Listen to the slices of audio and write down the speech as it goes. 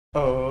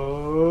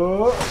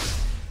Oh,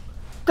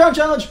 ground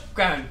challenge!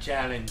 Ground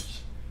challenge.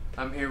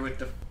 I'm here with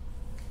the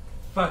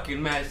fucking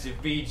massive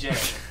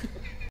BJ.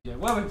 Yeah,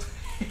 what are we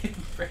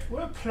playing?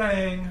 We're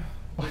playing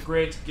the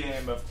great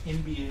game of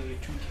NBA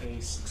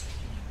 2K16.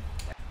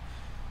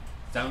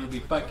 So I'm gonna be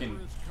fucking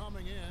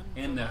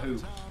in the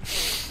hoop.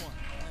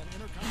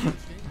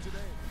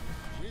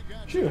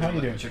 Shoot, how you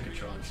doing? Check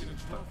control and see what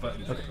the fuck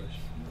buttons I push.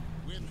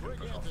 Push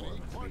all four of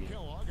them at the beginning.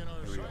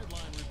 Here we go.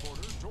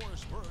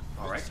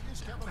 Alright.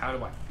 How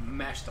do I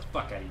mash the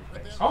fuck out of your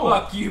face? Oh.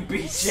 Fuck you,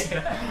 BJ!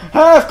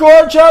 Half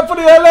court shot for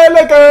the LA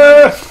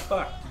Lakers!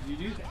 Fuck, did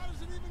you do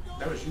that?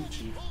 That was you,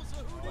 Chief.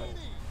 Yeah,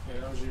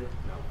 that was you.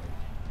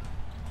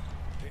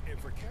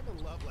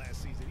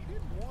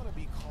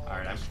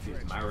 Alright, I'm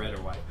confused. Am I red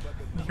or white?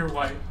 You're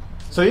white.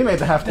 So you made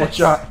the half court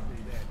shot.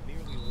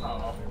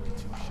 Oh.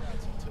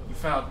 You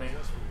fouled me.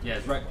 Yeah,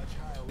 it's right.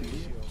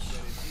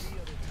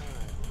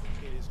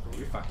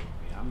 You're fucking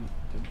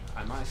with me.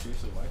 Am I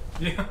seriously white?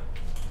 Yeah.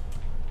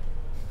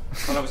 I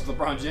thought I was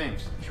LeBron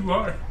James. You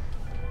are. I'm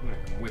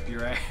gonna whip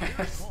your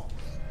ass.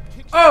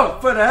 Oh,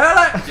 for the hell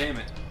out! Damn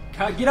it.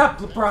 Get up,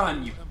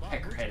 LeBron, you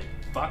pecker-headed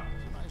fuck.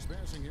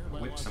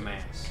 Whip some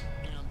ass.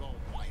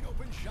 Like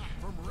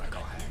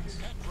all hacks.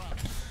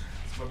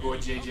 My boy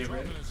JJ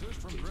Red.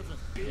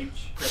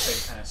 Bitch.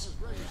 Press A pass.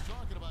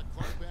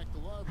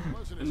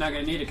 I'm not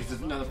gonna need it because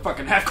there's another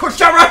fucking half-court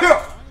shot right here!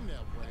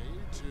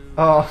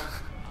 Oh.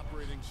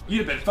 You'd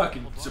have been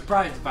fucking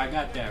surprised if I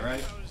got that,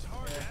 right?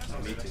 Oh,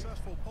 me too.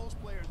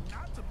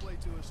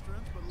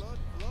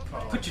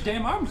 Put your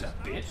damn arms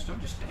up, bitch. Don't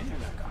just stand there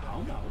like a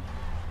homo.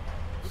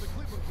 I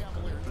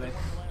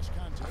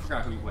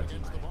forgot what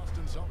team I am.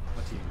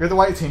 What team? You're the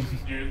white team.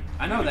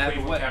 I know that, but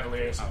Cleveland what?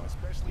 Cavaliers. Oh,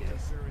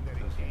 yes.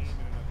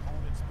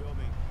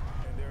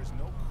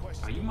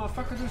 Oh, you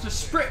motherfucker, there's a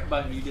sprint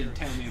button you didn't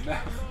tell me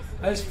about.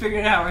 I just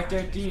figured it out right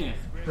there at the end.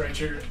 Right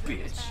trigger.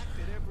 Bitch.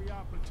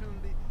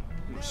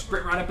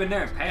 Sprint right up in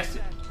there and pass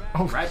it.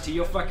 Oh. Right to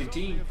your fucking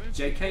team.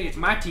 JK, it's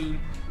my team.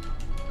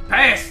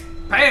 Pass!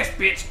 Pass,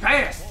 bitch!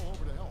 Pass!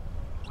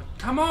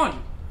 Come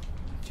on!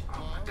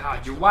 Oh my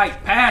god, you're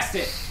white. Pass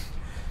it!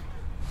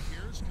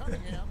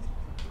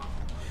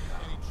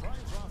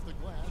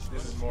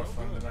 This is more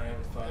fun than I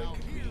ever thought it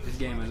could be. This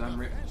game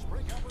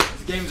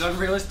is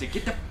unrealistic.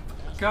 Get the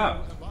fuck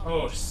up.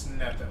 Oh,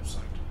 snap, that was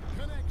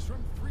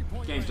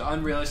This game's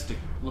unrealistic.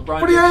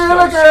 LeBron What are you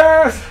James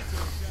Lakers?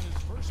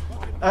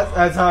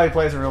 That's how he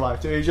plays in real life,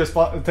 too. He just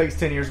it takes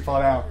 10 years to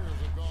fall down.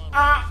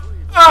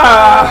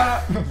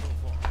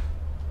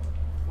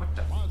 What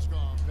the?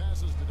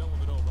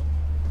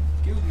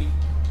 Excuse me.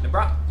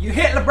 LeBron. You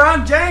hit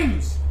LeBron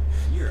James!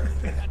 You're a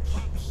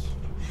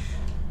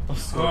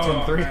Let's go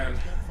 10-3. man.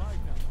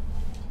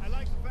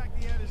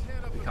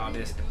 We call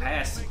this the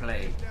pass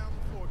play.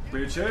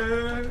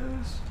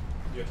 Bitches!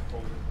 You have to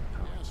hold it.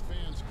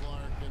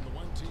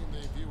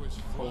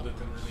 Hold it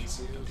and release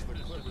it.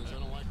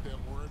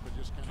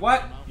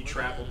 What? You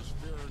traveled.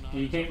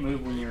 You can't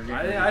move when you're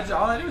getting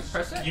All I do is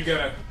press that. You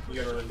gotta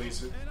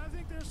release it.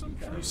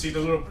 You see the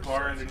little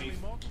bar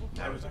underneath?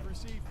 That was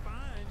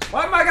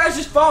Why my guys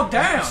just fall You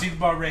down? see the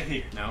bar right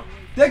here? No.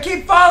 They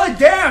keep falling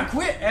down.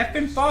 Quit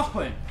effing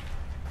falling.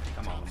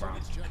 Come on, bro.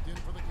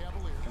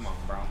 Come on,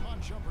 bro.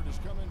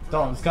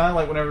 Dalton, it's kind of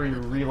like whenever you're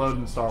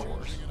reloading Star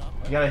Wars.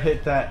 You gotta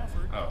hit that.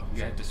 Oh,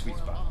 you hit the sweet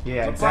spot.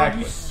 Yeah, LeBron,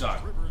 exactly. You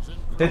suck.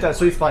 Hit that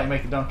sweet spot and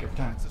make the dunk every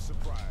time.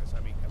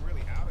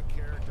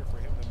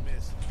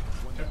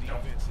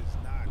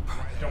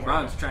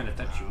 LeBron's trying to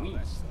touch your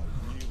wings.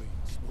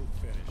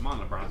 Come on,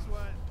 LeBron.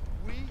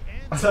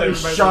 I thought he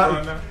Everybody's shot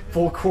LeBron now.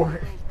 full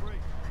court.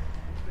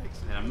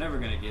 And I'm never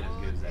going to get as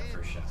good as that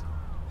first shot.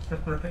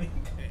 Right?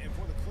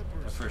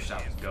 That first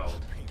shot was gold.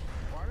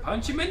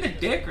 Punch him in the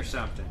dick or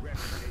something.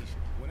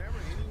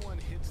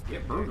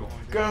 Get brutal.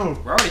 Go.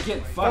 We're already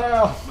getting fucked.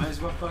 Wow. Might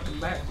as well fuck him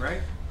back,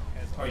 right?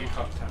 Oh, you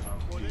caught the timeout.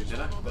 Did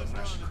I? Doesn't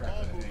actually crap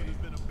at it. Yeah,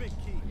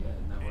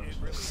 no, what I'm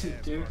supposed to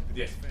do.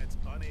 Yeah.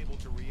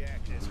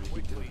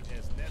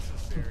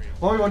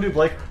 What do we want to do,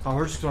 Blake? Oh,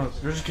 we're just gonna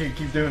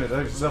keep doing it.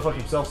 They'll fuck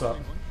themselves up.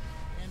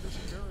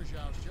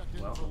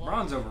 Well,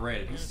 LeBron's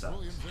overrated. He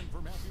sucks.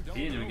 He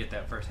didn't even get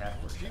that first half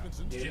court shot.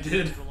 Yeah, you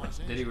did.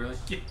 Did he really?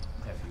 Yeah.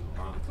 F you,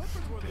 LeBron.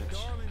 Bitch.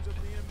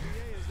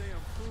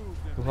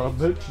 Well,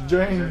 bitch,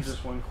 They're James.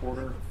 just 1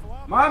 quarter.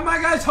 Why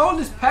my guy's holding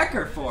his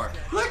pecker for?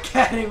 Look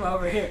at him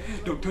over here.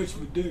 Don't touch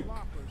my dick.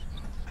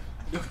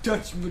 Don't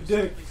touch my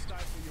dick.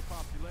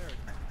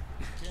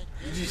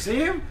 Did you see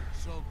him?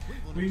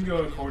 We can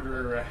go a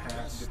quarter or a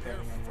half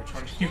depending on which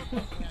one you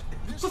want.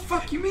 What the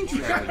fuck you mean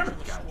you got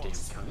goddamn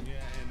cunt?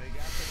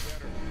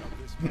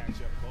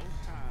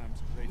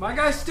 My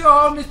guy's still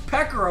holding his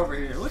pecker over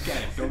here. Look at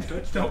him. Don't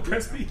touch. Don't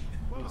press me.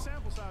 Oh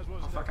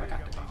fuck! I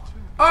got the ball.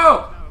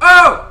 Oh!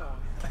 Oh!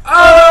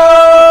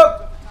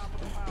 Oh!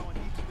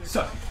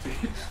 Suck.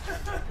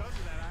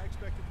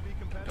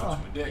 Don't touch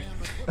my dick.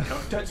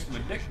 Don't touch my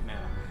dick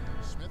now.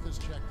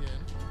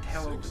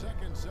 Hell over there.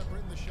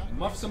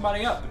 Muff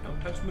somebody up, but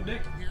don't touch my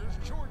dick.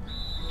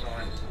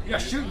 Darn. You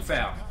got a shooting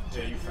foul.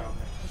 Yeah, you found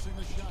me.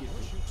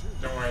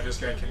 Don't worry, this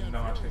guy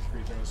cannot take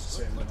free throws to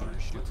save the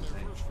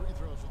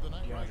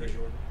night. DeAndre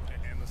Jordan.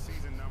 And the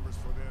season numbers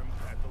for them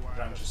at the line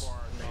I'm just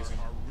amazing.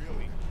 are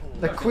really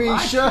poor. The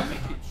Quisha.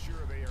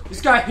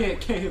 This guy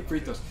can't hit free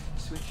throws.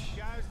 Switch.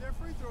 Guys, their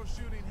free throw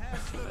shooting has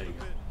slipped a bit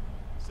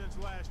since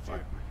last year,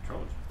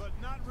 but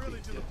not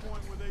really to the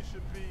point where they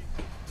should be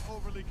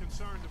overly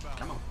concerned about.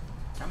 Come on.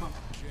 Come on.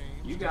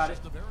 You got it.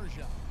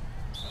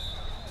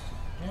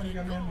 Yeah, you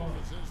got man ball.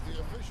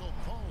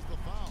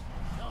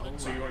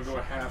 So you want to go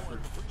a half or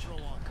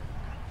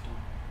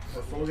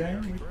full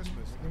game?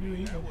 What do you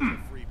eat?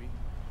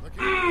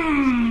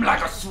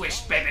 Like a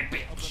swish, baby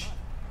bitch.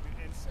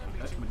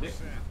 That's my dick.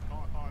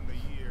 On the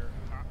year,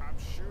 I'm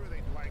sure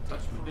they'd like to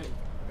Touch my improve dick.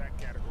 that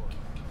category.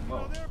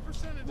 Whoa. Their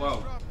percentage Whoa.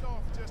 dropped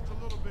off just a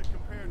little bit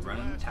compared to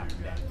Run last time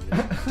year.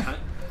 back.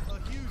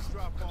 A huge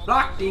drop off.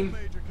 Blocked him.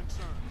 Major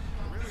concern.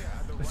 Really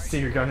had the Let's right see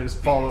your guy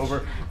just fall over.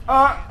 prevent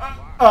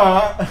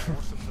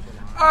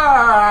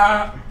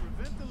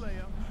the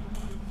layup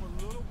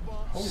with a little bump.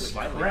 Holy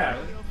Slightly crap.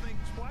 better. They'll think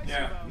twice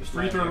Yeah, about it.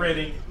 free throw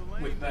rating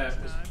The with that was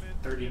lane this time,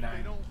 and 39.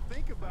 They don't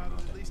think about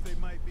it, at least they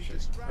might be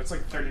distracted. That's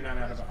like 39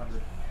 out of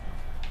 100.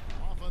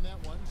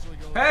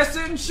 Pass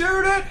it and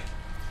shoot it.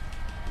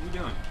 What are you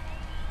doing?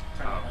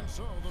 Oh.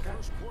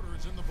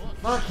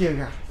 Fuck you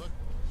guys.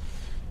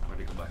 Where'd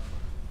he go back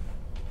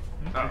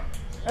for? Oh.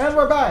 And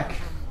we're back.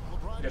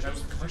 Yeah, that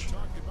was the commercial.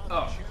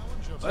 Oh.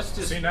 Let's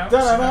just. See now?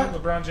 Da-da-da.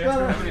 LeBron James.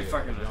 Da-da-da. How many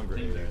fucking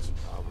things?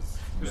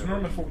 There's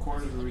normally 4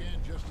 quarters where we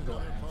go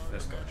half.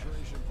 Let's go.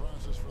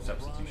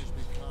 Substitutions.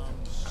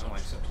 I don't like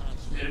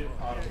substitutions. It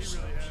auto He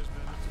really has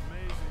been. It's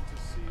amazing to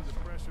see the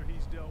pressure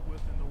he's dealt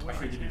with and the way I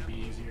figured it'd be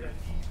easier.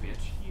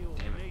 Bitch.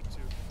 Damn it.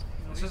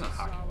 This isn't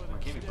hockey. Why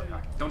can't we play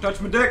hockey? Don't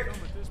touch my dick!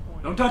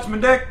 Don't touch my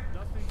dick!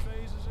 Nothing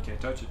phases him. Can't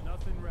touch it.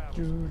 Nothing rattles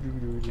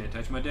him. Can't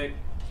touch my dick.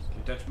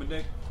 Can't touch my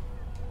dick.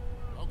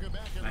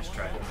 Nice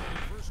try.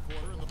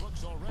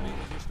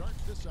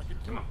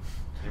 Come on.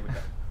 Here we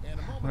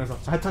go.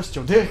 I touched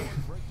your dick.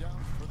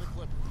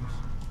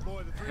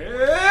 Boy, the three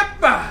Hip!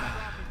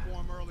 for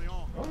him early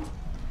on.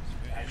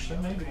 Actually,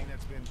 maybe.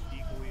 That's been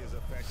equally as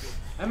effective.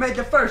 I made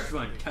the first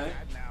one, cunt.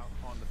 Now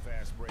on the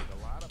fast break,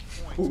 a lot of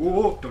points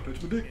Ooh, don't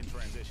touch my dick. in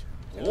transition.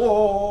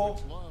 Oh.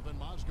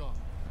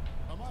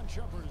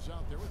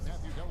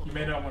 You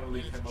may not want to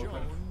leave him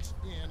open.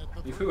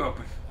 Leave who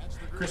open?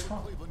 Chris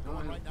Paul.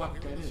 Fuck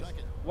that is.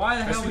 Why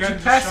the That's hell the would guy you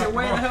that pass just it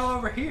way the shot the hell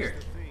over here?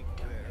 Think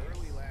that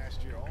early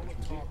last year, all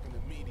the talk in the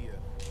media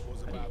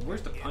was about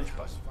Where's the punch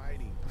button?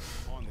 fighting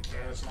on the Yeah,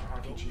 that's not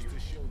hockey goes cheap. to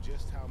show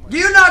just how much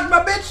You knocked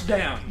my bitch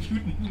down!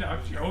 You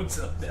knocked your own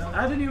self down.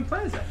 I didn't even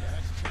play as that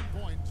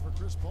guy.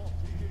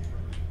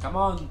 Come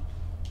on.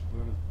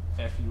 Whoever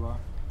the F you are.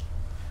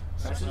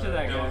 Pass it to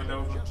that guy.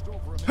 No.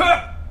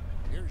 Huh!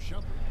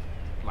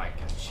 Like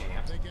a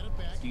champ.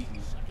 Excuse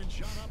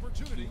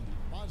me.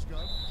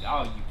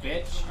 Oh, you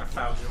bitch. I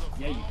fouled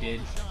you. Yeah, you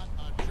did.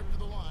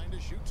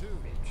 Bitch.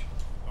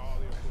 all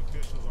the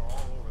officials are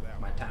all over that.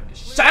 My one. time to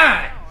shine!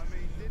 I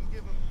mean, didn't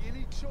give him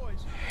any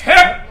choice.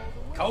 Hip!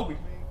 Kobe.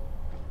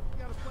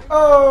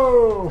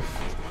 Oh!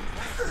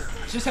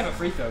 Just have a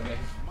free throw game.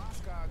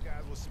 Moscow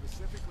guys was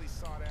specifically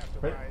sought after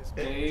Wait. by his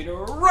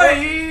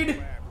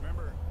Gatorade!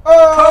 remember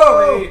Oh!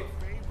 Kobe!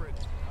 favorite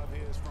of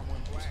his from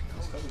when Black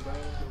coached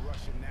the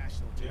Russian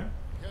national team.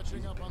 Yeah.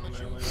 Catching up on the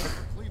Jones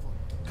for Cleveland.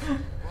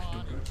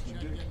 Braun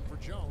checking in for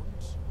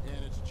Jones,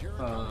 and it's Jared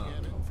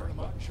Cunningham in for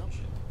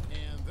Munchausen.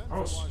 And then for Oh,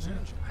 Los snap.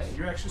 Angeles. Hey,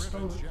 you actually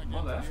spelled it.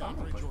 Mother F, I'm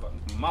gonna push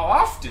buttons more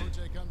often.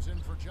 Forte comes in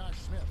for Josh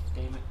Smith.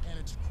 Damn it. And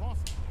it's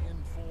Crawford in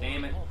for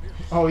Damn it. Paul Pierce.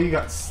 Oh, you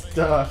got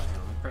stuffed.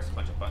 Press a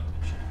bunch of buttons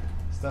and shit.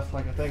 Stuffed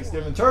like a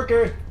Thanksgiving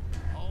turkey.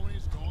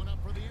 Always going up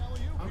for the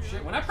alley-oop Oh here.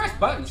 shit, when I press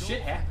buttons,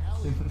 shit happens.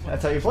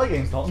 That's how you play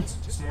games, Dalton.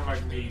 It's more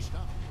like me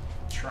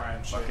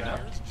trying shit Fucking out.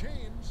 up. There's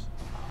James.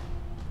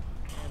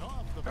 And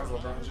off the That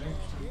was LeBron James.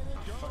 in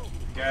it goes.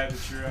 The guy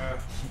that you're, I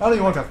don't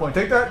even want that point.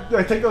 Take that.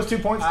 Take those 2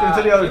 points. Give it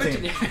to the other give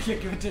team. it to,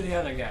 give it to the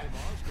other guy.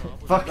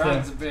 Fuck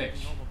Bron's a him. bitch.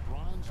 The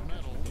bronze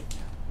medal.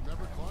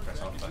 Remember Clark Press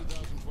back all in the buttons.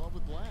 2012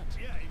 with Blanche.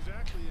 Yeah,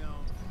 exactly.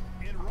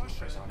 In Russia,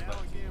 Press all the now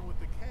buttons. again with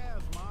the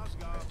Cavs,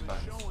 Moscow Press the is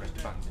buttons. showing Press the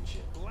that buttons and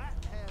shit. Black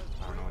has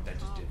I don't know what that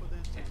just did.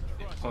 confidence and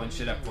It's trust pulling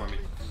shit up for me.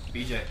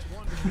 BJ.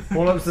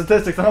 Pulling up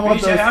statistics. I don't want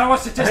BJ, those. I don't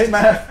want I hate statistics.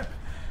 math.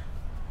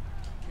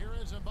 Here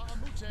is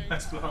Mutha.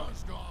 That's blocked.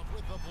 Mozgov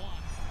with the block.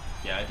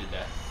 Yeah, I did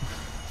that.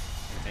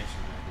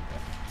 Intentionally, I did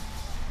that.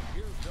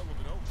 Here's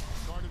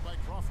Dellavedova, guarded by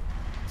Crawford.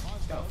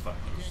 Mozgov Oh, fuck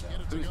can't yourself.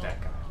 get it to Who's go.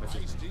 that guy? What's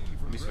his Nice name? D Let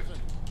from me switch.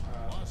 Griffin.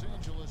 Los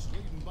Angeles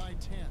leading by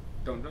 10.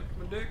 Don't touch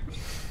my dick.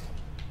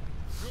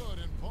 Good,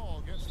 and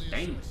Paul gets the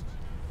Dang. assist.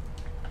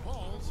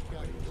 Paul's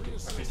got 3 I think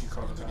assists you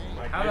called in it the time. game.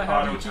 Like, How the it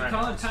hell do auto you keep timeouts.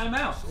 calling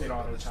timeout? It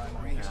auto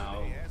timeout. No,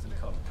 you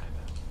call it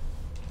timeout.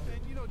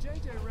 And you know,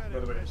 JJ By the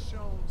Redick way, has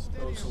shown steady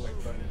the old select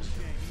improvement in button. this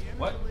game. He entered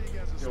What? the league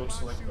as a The old spot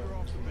select shooter button.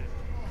 off the bench.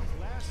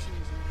 Last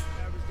season,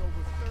 he averaged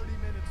over 30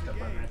 minutes a That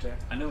button game. right there.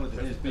 I know what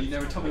it is, but you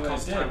never told me what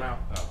Calls it did. timeout.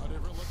 Oh. A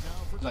different look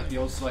now for Like the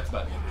old select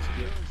button.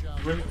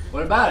 You wouldn't-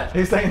 What about it?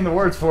 He's saying the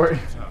words for it.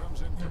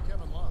 comes in for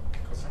Kevin Love.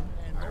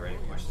 And Alright, ready?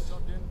 Watch this.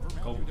 subbed in for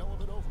Matthew Kobe.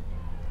 Dellavedova.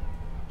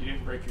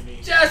 didn't break your knee.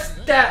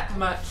 Just that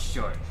much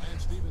short.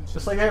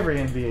 Just like every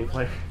NBA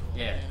player.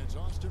 Yeah.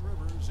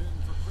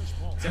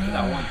 Except for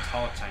that one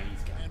tall Chinese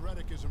guy.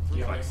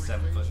 He's like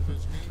 7 foot.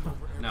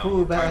 No. Cool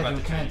talking bad about you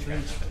the can't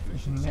Chinese guy.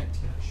 reach net.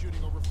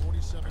 Shooting over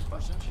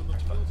 47% from the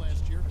field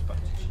last year.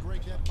 And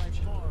Greg had by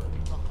far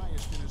the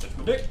highest in his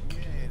Dick.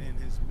 And in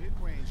his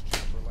mid-range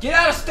jumper, Get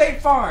out of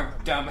State Farm,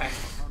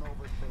 dumbass.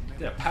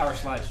 Did a power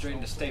slide straight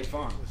into State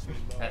Farm.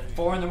 At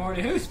 4 in the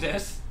morning, who's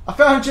this? I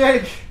found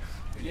Jake.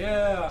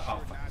 Yeah.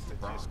 Oh, fuck, it's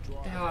LeBron.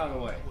 Get the hell out of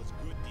the way.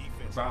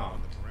 LeBron.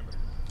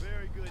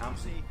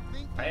 Thompson.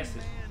 Pass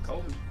it.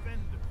 Kobe.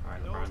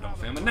 Alright, LeBron, don't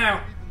film it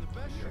now.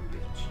 You're a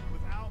bitch.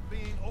 without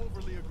being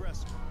overly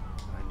aggressive.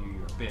 I knew you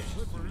were a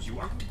bitch as soon as you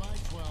walked in. by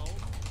 12.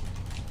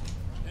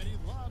 And he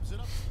lobs it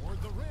up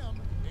toward the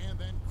rim. And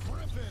then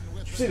Griffin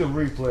with See the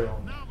replay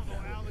on that.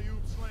 Phenomenal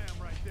alley-oop slam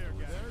right there,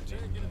 guys. They're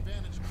taking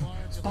advantage, Clark.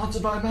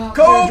 Sponsored by Mount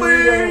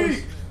Kobe!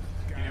 You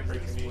didn't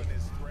break your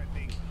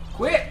knee.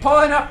 Quit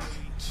pulling up.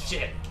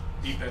 Shit.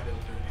 D-pad didn't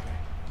do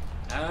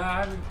anything. I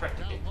haven't pressed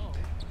it.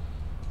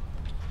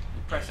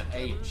 You press an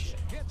A and shit.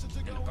 Gets it to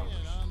In go the in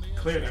bonus. on the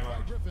Clear inside them by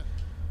out. Griffin.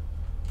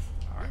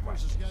 Alright, watch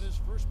Rivers has this. got his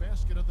first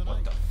basket of the What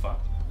night. the fuck?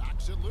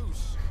 Knocks it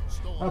loose.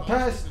 Stolen A by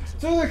pass Stevenson.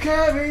 to the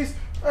cabbies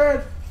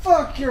and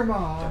fuck your The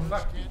mom.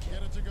 fuck? Can't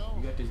get it to go.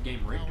 You got this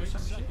game rigged or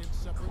some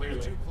shit? Clearly.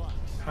 Clearly.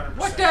 100%.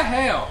 What the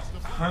hell?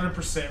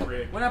 100%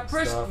 rigged. When I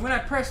press Stuff.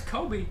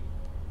 Kobe, And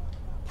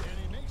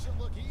he makes it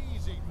look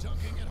easy,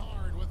 dunking it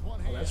hard with one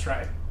Oh, hand. that's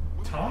right.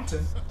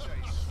 Taunton.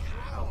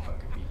 I'll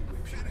fucking beat you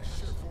whip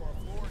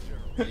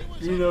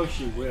shit. You know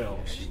she will.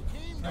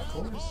 Of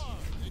course.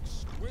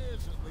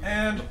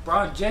 And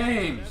LeBron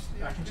James.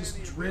 I can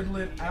just driddle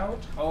it out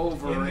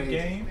Overrated. in the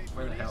game.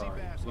 Where the hell are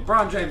you?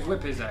 LeBron James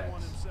whip his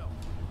ass.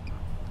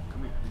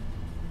 Come here.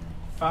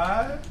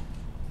 5,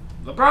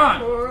 LeBron!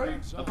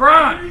 4,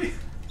 LeBron! 3.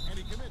 And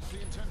he commits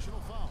the intentional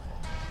foul.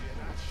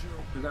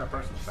 Who got a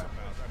personal foul?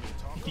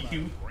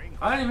 You.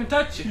 I didn't even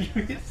touch you.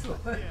 A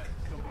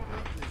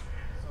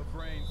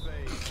brain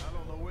fade. I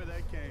don't know where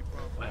that came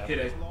from. Hit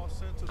it. Lost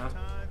sense of Huh?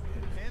 time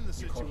and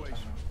the You called it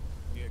situation.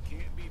 You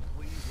can't be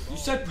pleased with You all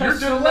said that.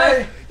 press You're select.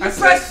 delayed. You I press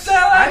said-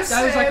 select. I I was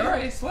like, said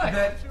alright, select.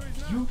 that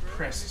you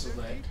press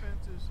select.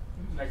 Defense is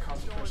That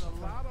caused a showing personal a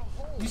foul. lot of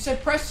holes. You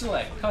said press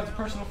select. Cause a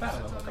personal foul.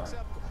 I was like, alright.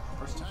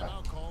 Personal foul.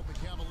 Timeout called the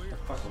Cavaliers. What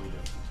the fuck are we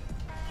doing?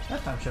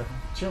 That time shuffle.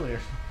 Chillier.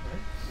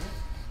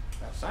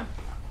 That's time.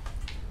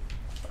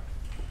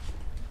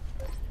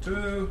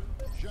 2,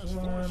 Just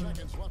 4 1.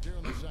 seconds left here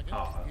in the second.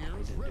 Oh, he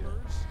Here's didn't do it.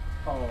 Rivers.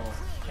 Oh,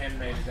 and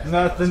made that.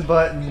 Nothing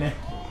but net.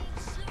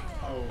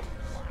 Oh.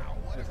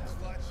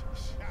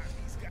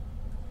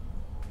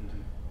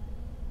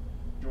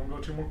 You want to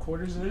go 2 more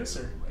quarters of this,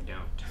 or? I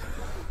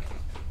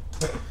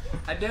don't.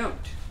 I don't.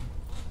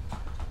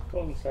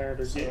 Golden Fire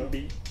are getting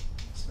beat.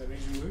 So that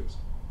means you lose?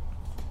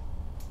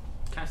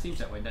 Kind of seems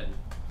that way, doesn't it?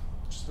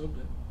 Just a little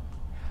bit.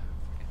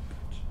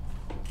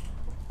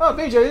 Oh,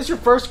 BJ, this is your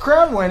first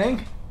crown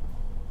winning.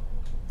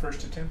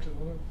 First attempt at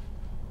the win.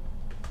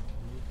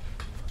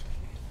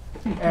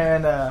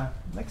 And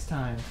next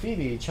time,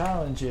 Phoebe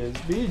challenges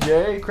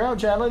BJ crown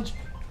challenge.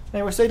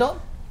 Anyway, say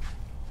Dalton.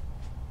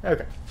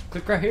 Okay.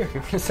 Click right here if you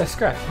want to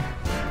subscribe.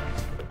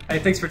 Hey,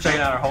 thanks for checking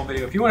out our whole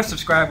video. If you want to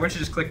subscribe, why don't you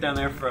just click down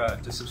there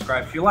to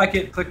subscribe. If you like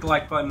it, click the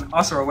like button.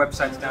 Also, our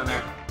website's down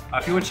there.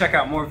 If you want to check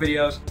out more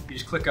videos, you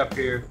just click up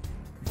here.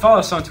 Follow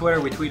us on Twitter.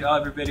 We tweet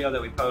every video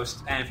that we post.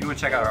 And if you want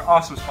to check out our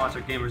awesome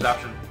sponsor, Gamers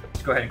Option,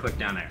 just go ahead and click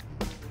down there.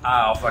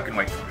 I'll fucking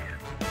wait for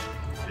you.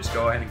 Just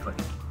go ahead and click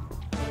it.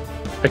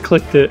 I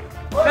clicked it.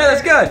 Hey,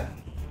 that's good.